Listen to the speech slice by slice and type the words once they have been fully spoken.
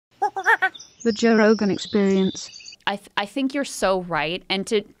The Joe Rogan Experience. I think you're so right. And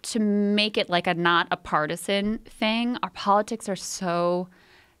to make it like not a partisan thing, our politics are so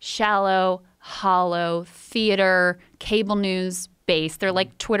shallow, hollow, theater, cable news based. They're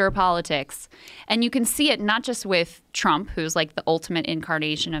like Twitter politics. And you can see it not just with Trump, who's like the ultimate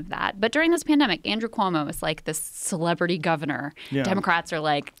incarnation of that, but during this pandemic, Andrew Cuomo is like this celebrity governor. Yeah. Democrats are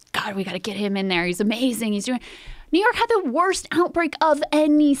like, God, we got to get him in there. He's amazing. He's doing... New York had the worst outbreak of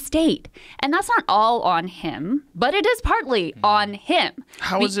any state. And that's not all on him, but it is partly on him.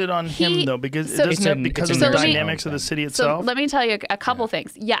 How is it on him, though? Because of the dynamics of the city itself? So let me tell you a couple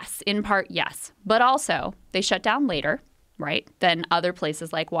things. Yes, in part, yes. But also, they shut down later, right, than other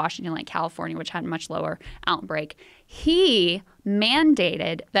places like Washington, like California, which had a much lower outbreak. He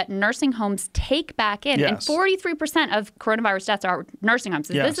mandated that nursing homes take back in, and 43% of coronavirus deaths are nursing homes.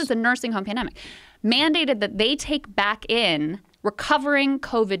 So this is a nursing home pandemic. Mandated that they take back in recovering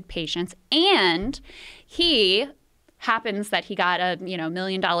COVID patients, and he happens that he got a $1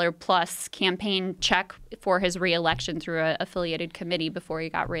 million plus campaign check for his reelection through an affiliated committee before he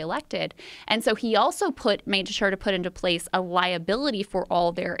got reelected. And so he also made sure to put into place a liability for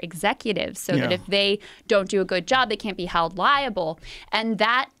all their executives so that if they don't do a good job, they can't be held liable. And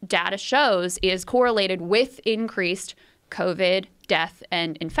that data shows is correlated with increased COVID death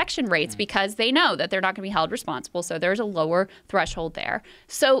and infection rates because they know that they're not going to be held responsible. So there's a lower threshold there.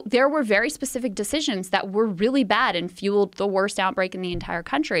 So there were very specific decisions that were really bad and fueled the worst outbreak in the entire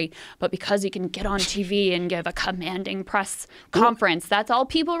country. But because he can get on TV and give a commanding press conference, that's all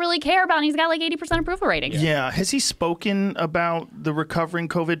people really care about. And he's got like 80% approval rating. Yeah. Has he spoken about the recovering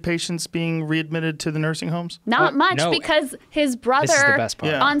COVID patients being readmitted to the nursing homes? Not much, because his brother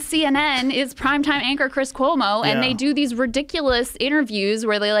on CNN is primetime anchor Chris Cuomo, and they do these ridiculous interviews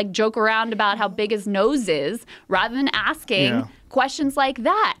where they like joke around about how big his nose is rather than asking questions like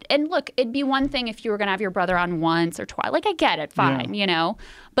that. And look, it'd be one thing if you were going to have your brother on once or twice. Like, I get it, fine,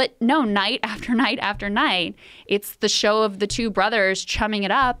 But no, night after night after night, it's the show of the two brothers chumming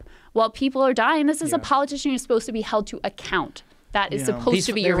it up while people are dying. This is a politician who's supposed to be held to account. That is supposed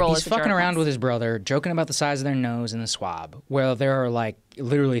to be your role as a journalist. He's fucking around with his brother, joking about the size of their nose and the swab, where there are like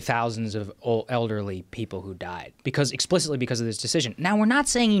literally thousands of old elderly people who died explicitly because of this decision. Now, we're not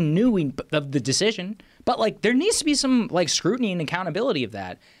saying he knew of the decision, but like there needs to be some like scrutiny and accountability of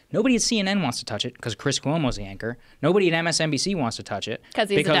that. Nobody at CNN wants to touch it because Chris Cuomo's the anchor. Nobody at MSNBC wants to touch it because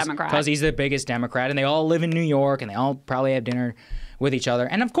he's a Democrat. Because he's the biggest Democrat, and they all live in New York, and they all probably have dinner with each other.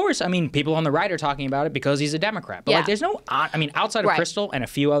 And of course, I mean, people on the right are talking about it because he's a Democrat. But like, there's no, outside of Krystal and a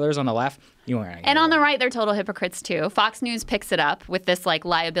few others on the left, you weren't going to. And on the right, they're total hypocrites too. Fox News picks it up with this like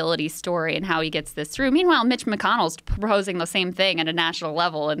liability story and how he gets this through. Meanwhile, Mitch McConnell's proposing the same thing at a national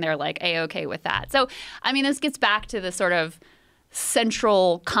level, and they're like A-okay with that. So, I mean, this gets back to the sort of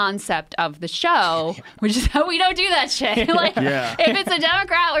central concept of the show, which is how we don't do that shit. Like, if it's a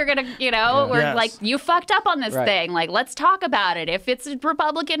Democrat, we're gonna, we're like, you fucked up on this thing. Like, let's talk about it. If it's a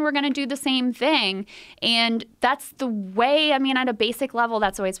Republican, we're gonna do the same thing. And that's the way. I mean, at a basic level,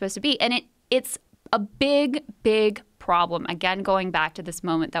 that's the way it's supposed to be. And it's a big, big problem, again, going back to this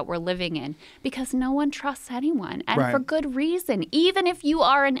moment that we're living in, because no one trusts anyone, and for good reason. Even if you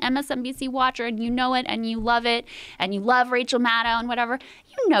are an MSNBC watcher and you know it and you love Rachel Maddow and whatever,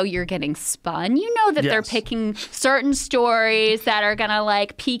 you're getting spun. You know that they're picking certain stories that are gonna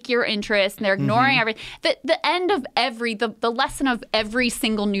like pique your interest, and they're ignoring everything. The end of the lesson of every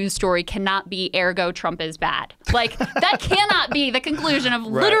single news story cannot be ergo Trump is bad. Like, that cannot be the conclusion of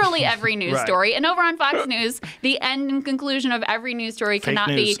literally every news story. And over on Fox News, the end and conclusion of every news story cannot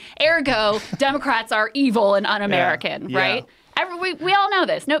be ergo Democrats are evil and un-American, right? We all know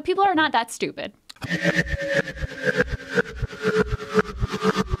this. No, people are not that stupid.